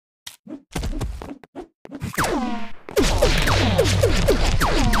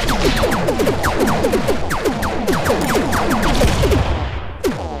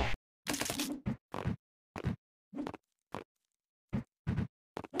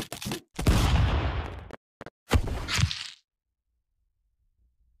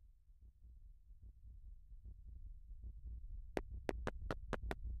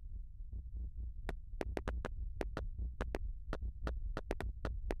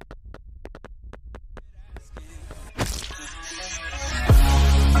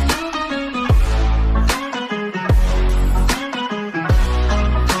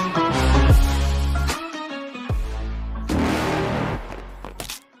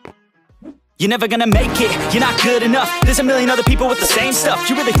You're never gonna make it, you're not good enough. There's a million other people with the same stuff.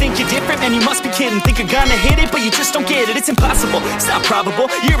 You really think you're different? Man, you must be kidding. Think you're gonna hit it, but you just don't get it. It's impossible, it's not probable,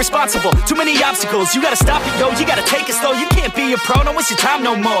 you're irresponsible. Too many obstacles, you gotta stop it, yo. You gotta take it slow, you can't be a pro. Don't waste your time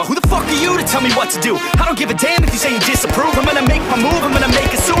no more. Who the fuck are you to tell me what to do? I don't give a damn if you say you disapprove. I'm gonna make my move, I'm gonna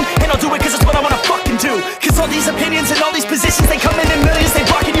make it soon. And I'll do it cause it's what I wanna fucking do. Cause all these opinions and all these positions, they come in millions, they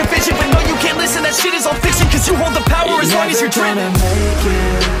block in your vision. But no, you can't listen, that shit is all fiction. Cause you hold the power as long as you're dreaming.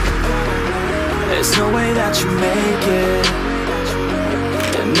 There's no way that you make it.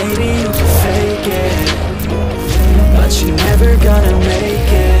 And maybe you can fake it, but you're never gonna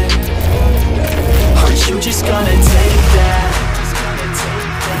make it. Aren't you just gonna take that?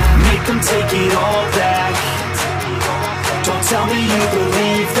 Make them take it all back. Don't tell me you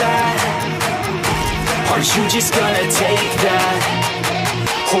believe that. Aren't you just gonna take that?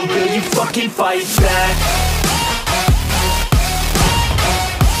 Or will you fucking fight back?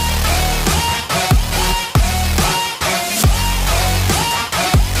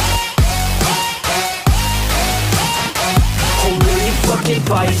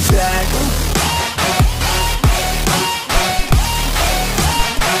 Fight back.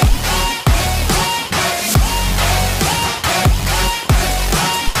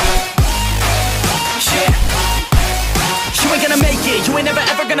 You ain't gonna make it, you ain't never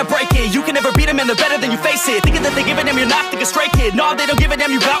ever gonna break it. You can never beat them and they're better than you face it. Thinking that they give a damn, you're not thinking straight, kid. No, they don't give a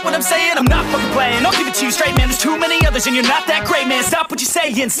damn, you got what I'm saying? I'm not fucking playing, I'll give it to you straight, man. There's too many others and you're not that great, man. Stop what you're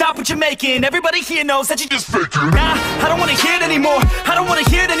saying, stop what you're making. Everybody here knows that you just faking. Nah, I don't wanna hear it anymore, I don't wanna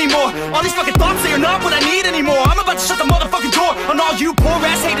hear it anymore. All these fucking thoughts, they are not what I need anymore. I'm about to shut the motherfucking door on all you poor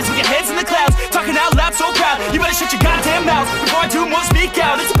ass haters with your heads in the clouds, talking out loud so proud. You better shut your goddamn mouth before I do more speak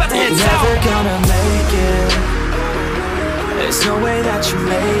out. It's about to head south. You're never gonna make it. There's no way that you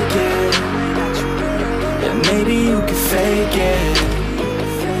make it. And maybe you can fake it,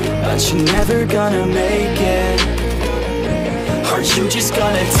 but you're never gonna make it. Aren't you just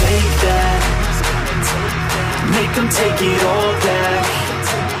gonna take that? Make them take it all back.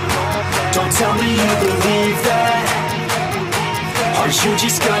 Don't tell me you believe that. Aren't you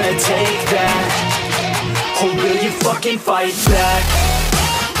just gonna take that? Or will you fucking fight back?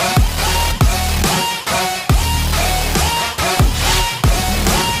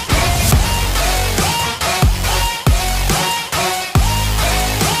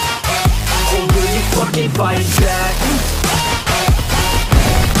 Fight back.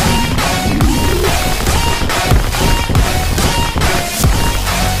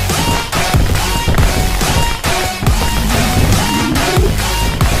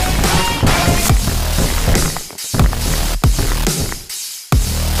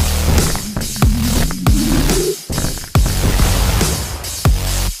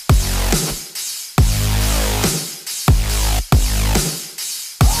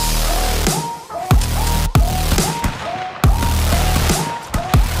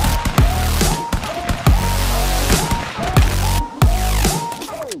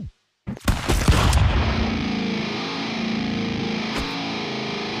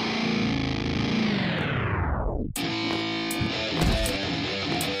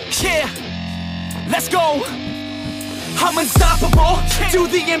 Yeah, let's go. I'm unstoppable, do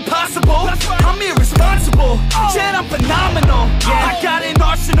the impossible. I'm irresponsible, yet I'm phenomenal. I got an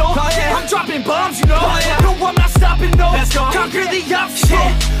arsenal, I'm dropping bombs, you know. No, I'm not stopping, no. Conquer the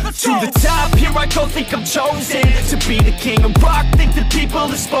obstacle. To the top, here I go, think I'm chosen to be the king of rock, think the people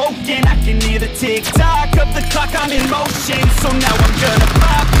have spoken. I can hear the tick-tock of the clock, I'm in motion. So now I'm gonna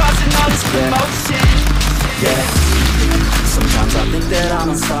pop, causing all this commotion. Yeah, sometimes I think that I'm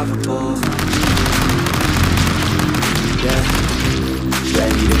unstoppable. Yeah,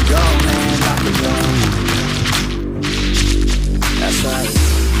 ready to go, man, rock and roll. That's right,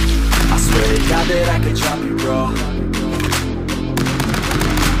 I swear to God that I could drop you, bro.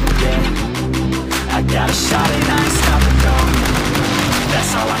 Yeah, I got a shot and I ain't stopping, no.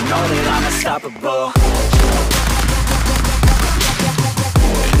 That's how I know that I'm unstoppable.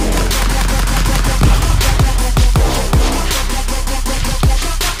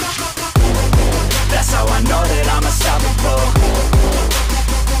 That's how I know that I'm unstoppable.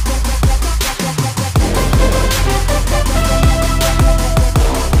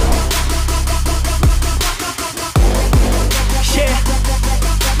 Yeah,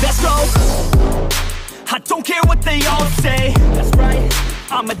 let's go. I don't care what they all say. That's right,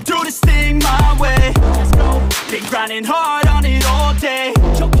 I'ma do this thing my way. Let's go. Been grinding hard on it all day.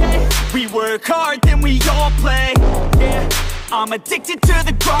 Okay, we work hard, then we all play. Yeah, I'm addicted to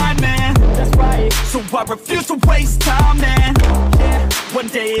the grind, man. That's right, so I refuse to waste time, man. Yeah, one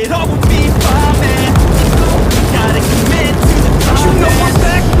day it all will be fine, man. Gotta commit to the grind, you know I'm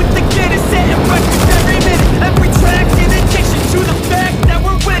back with the Guinness and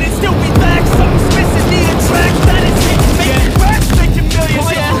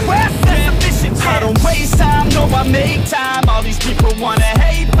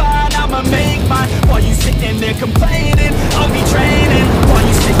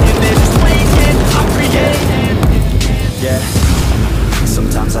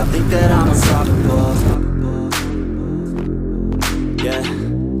Yeah,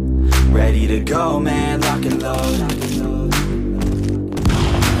 ready to go, man, lock and load.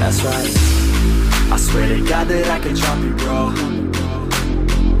 That's right, I swear to God that I can drop you, bro.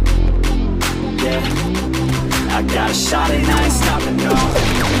 Yeah, I got a shot and I ain't stopping, no.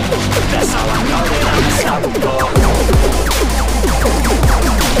 That's how I know that I'm unstoppable.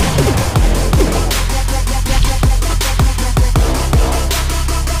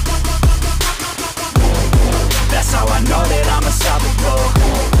 That's how I know that I'm unstoppable.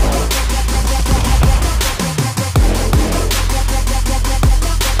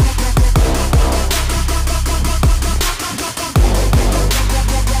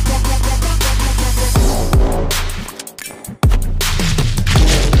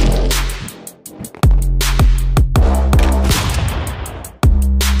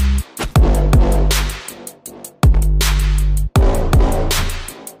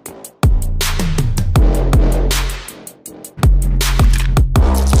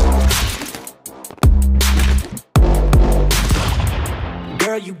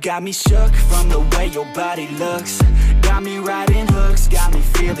 You got me shook from the way your body looks. Got me riding hooks, got me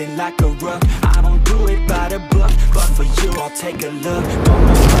feeling like a rook. I don't do it by the book, but for you I'll take a look. Don't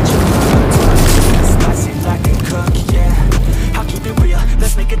know what you want, spicy like a cook, yeah. I'll keep it real,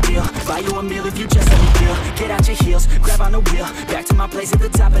 let's make a deal. Buy you a meal if you just let me feel. Get out your heels, grab on the wheel. Back to my place at the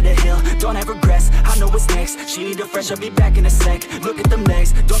top of the hill. Don't have regrets, I know what's next. She need a fresh, I'll be back in a sec. Look at them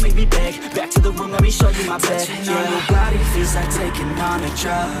legs, don't make me beg. Back to the room, let me show you my bed. Touching on your body feels like taking on a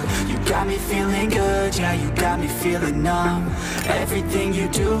drug. You got me feeling good, yeah, you got me feeling numb. Everything you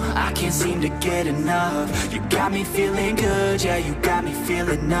do, I can't seem to get enough. You got me feeling good, yeah, you got me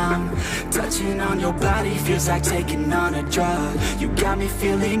feeling numb. Touching on your body feels like taking on a drug. You got me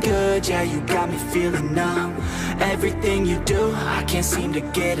feeling good, yeah, you got me feeling numb. Everything you do, I can't seem to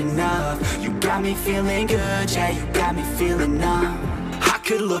get enough. You got me feeling good, yeah, you got me feeling numb. I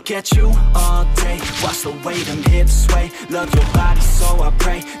could look at you all day, watch the way them hips sway. Love your body, so I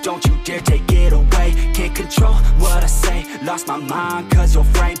pray, don't you dare take it away. Can't control what I say, lost my mind cause your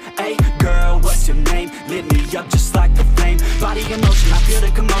frame. Hey girl, what's your name? Lit me up just like the flame. Body in motion, I feel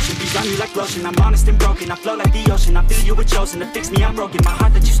the commotion. Be on you like lotion, I'm honest and broken. I flow like the ocean, I feel you were chosen to fix me, I'm broken. My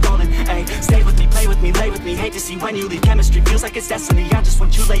heart that you stolen, hey. Stay with me, play with me, lay with me. Hate to see when you leave, chemistry feels like it's destiny. I just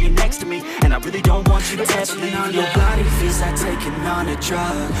want you laying next to me, and I really don't want you to ever leave. On your body feels like taking on a drug.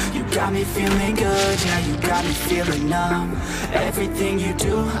 You got me feeling good, yeah, you got me feeling numb. Everything you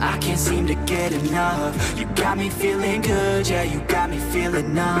do, I can't seem to get enough. You got me feeling good, yeah, you got me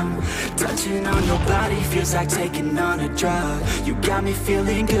feeling numb. Touching on your body feels like taking on a drug. You got me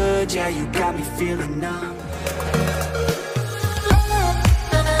feeling good, yeah, you got me feeling numb.